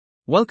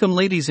Welcome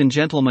ladies and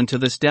gentlemen to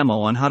this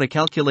demo on how to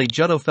calculate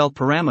Judd-Ofelt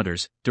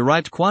parameters,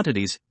 derived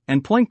quantities,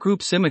 and point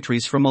group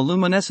symmetries from a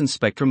luminescence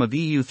spectrum of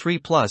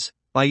Eu3+,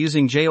 by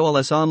using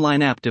JOLS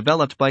online app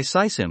developed by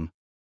sci-sim.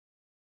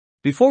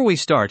 Before we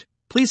start,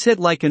 please hit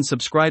like and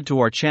subscribe to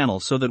our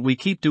channel so that we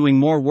keep doing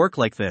more work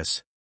like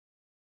this.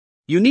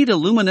 You need a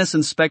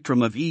luminescence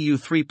spectrum of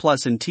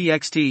Eu3+ in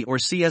TXT or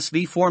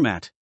CSV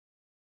format.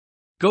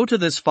 Go to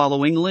this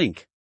following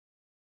link.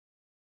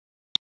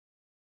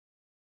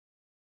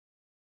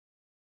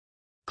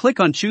 Click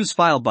on Choose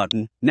File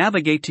button,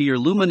 navigate to your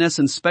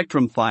luminescence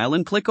spectrum file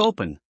and click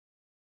Open.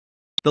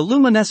 The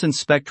luminescence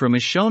spectrum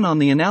is shown on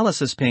the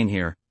analysis pane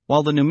here,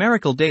 while the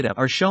numerical data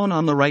are shown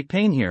on the right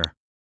pane here.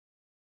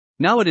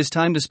 Now it is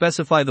time to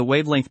specify the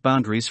wavelength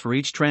boundaries for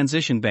each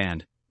transition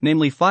band,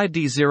 namely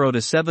 5D0 to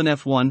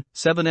 7F1,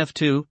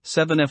 7F2,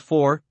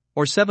 7F4,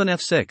 or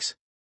 7F6.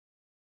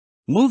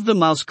 Move the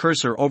mouse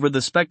cursor over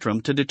the spectrum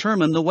to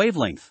determine the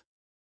wavelength.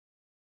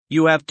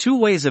 You have two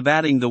ways of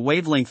adding the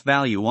wavelength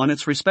value on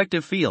its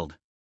respective field.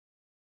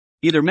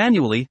 Either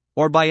manually,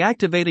 or by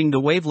activating the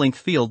wavelength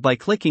field by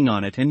clicking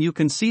on it, and you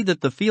can see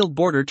that the field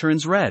border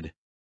turns red.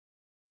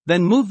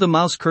 Then move the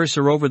mouse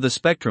cursor over the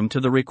spectrum to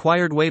the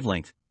required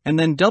wavelength, and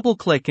then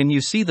double-click and you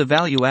see the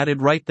value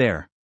added right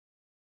there.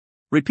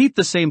 Repeat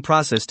the same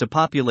process to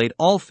populate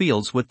all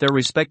fields with their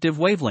respective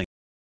wavelength.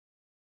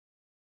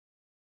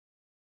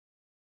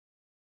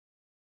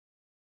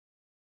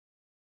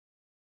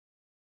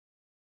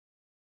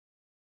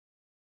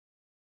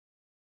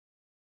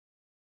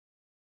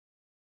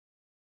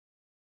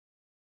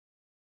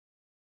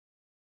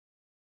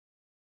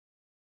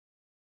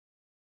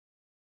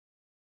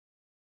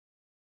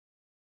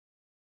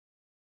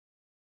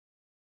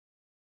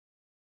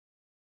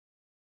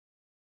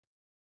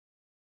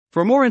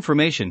 For more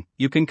information,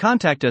 you can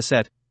contact us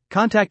at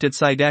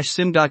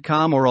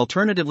contact@sci-sim.com or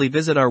alternatively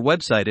visit our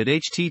website at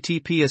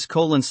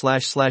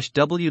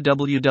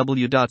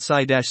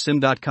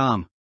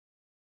https://www.sci-sim.com.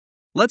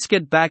 Let's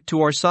get back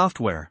to our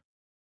software.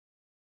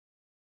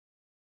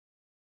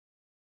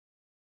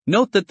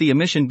 Note that the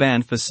emission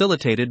band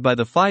facilitated by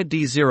the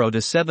 5D0 to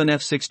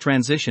 7F6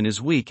 transition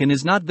is weak and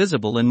is not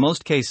visible in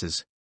most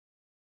cases.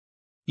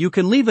 You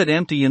can leave it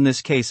empty in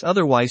this case,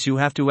 otherwise you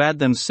have to add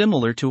them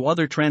similar to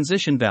other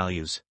transition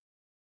values.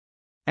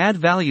 Add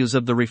values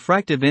of the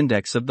refractive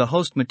index of the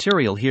host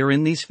material here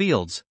in these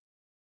fields.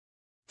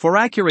 For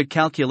accurate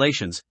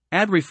calculations,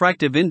 add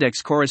refractive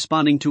index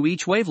corresponding to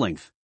each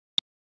wavelength.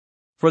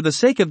 For the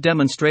sake of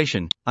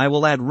demonstration, I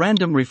will add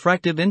random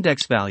refractive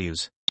index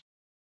values.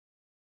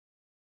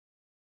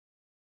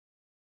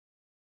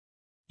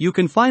 You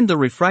can find the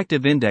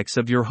refractive index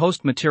of your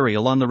host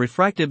material on the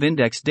Refractive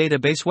Index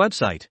database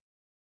website.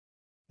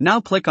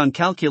 Now click on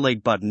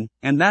Calculate button,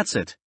 and that's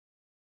it.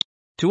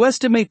 To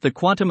estimate the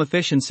quantum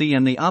efficiency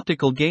and the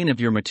optical gain of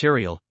your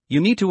material, you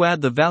need to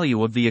add the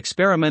value of the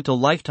experimental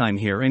lifetime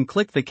here and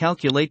click the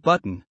Calculate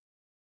button.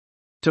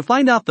 To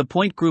find out the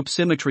point group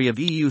symmetry of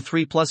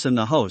Eu3+ in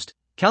the host,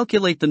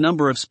 calculate the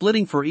number of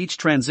splitting for each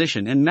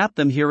transition and map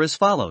them here as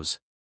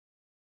follows.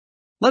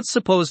 Let's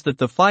suppose that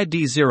the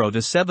 5D0 to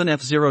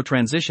 7F0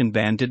 transition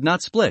band did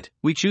not split,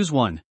 we choose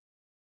 1.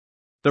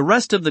 The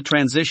rest of the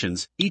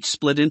transitions, each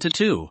split into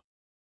 2.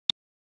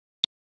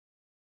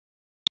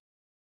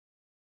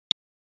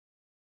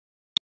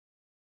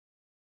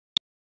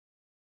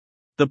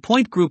 The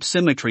point group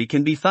symmetry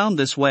can be found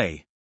this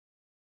way.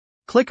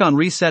 Click on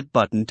Reset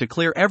button to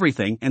clear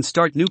everything and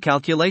start new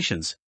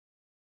calculations.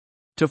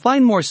 To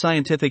find more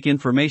scientific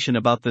information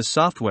about this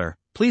software,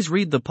 please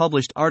read the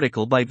published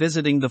article by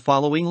visiting the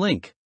following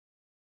link.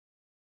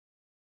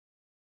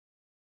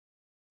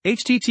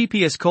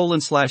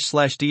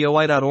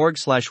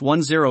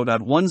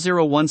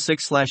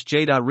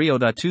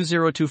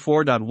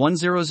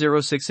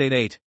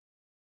 https://doi.org/10.1016/j.rio.2024.100688.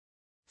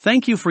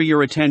 Thank you for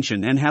your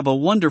attention and have a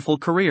wonderful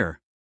career.